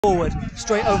Forward,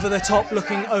 straight over the top,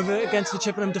 looking over against the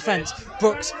Chippenham defence.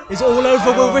 Brooks is all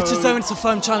over Will Richards though, and it's a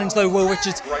firm challenge though. Will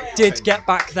Richards did get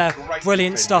back there.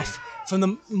 Brilliant stuff from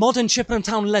the modern Chippenham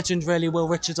Town legend, really, Will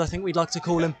Richards, I think we'd like to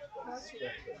call him.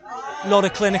 A lot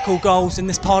of clinical goals in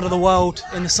this part of the world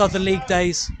in the Southern League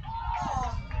days.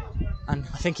 And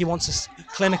I think he wants a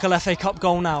clinical FA Cup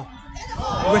goal now.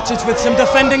 Richards with some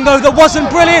defending though that wasn't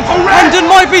brilliant. Hendon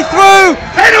might be through!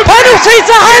 Penalty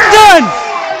to Hendon!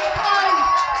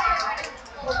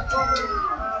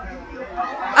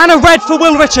 And a red for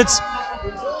Will Richards.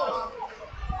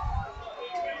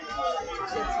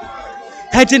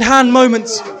 Head in hand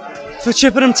moments for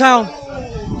Chippenham Town.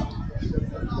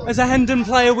 As a Hendon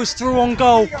player was through on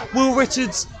goal, Will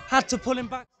Richards had to pull him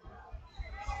back.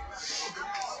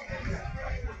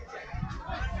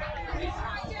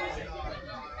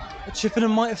 But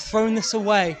Chippenham might have thrown this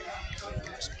away.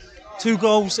 2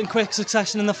 goals in quick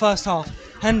succession in the first half.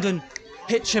 Hendon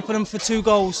hit Chippenham for 2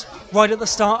 goals right at the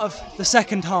start of the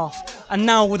second half. And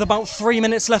now with about 3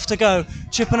 minutes left to go,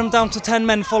 Chippenham down to 10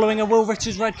 men following a Will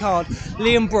Richards red card.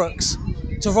 Liam Brooks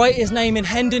to write his name in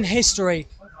Hendon history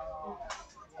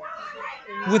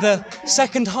with a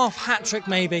second half hat-trick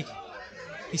maybe.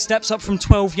 He steps up from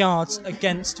 12 yards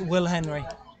against Will Henry.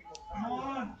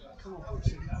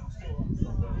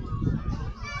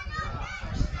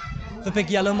 The big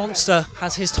yellow monster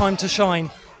has his time to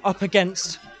shine up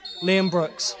against Liam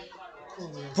Brooks.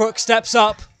 Brooks steps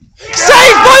up. Saved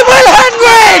by Will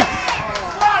Henry!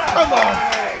 Come on!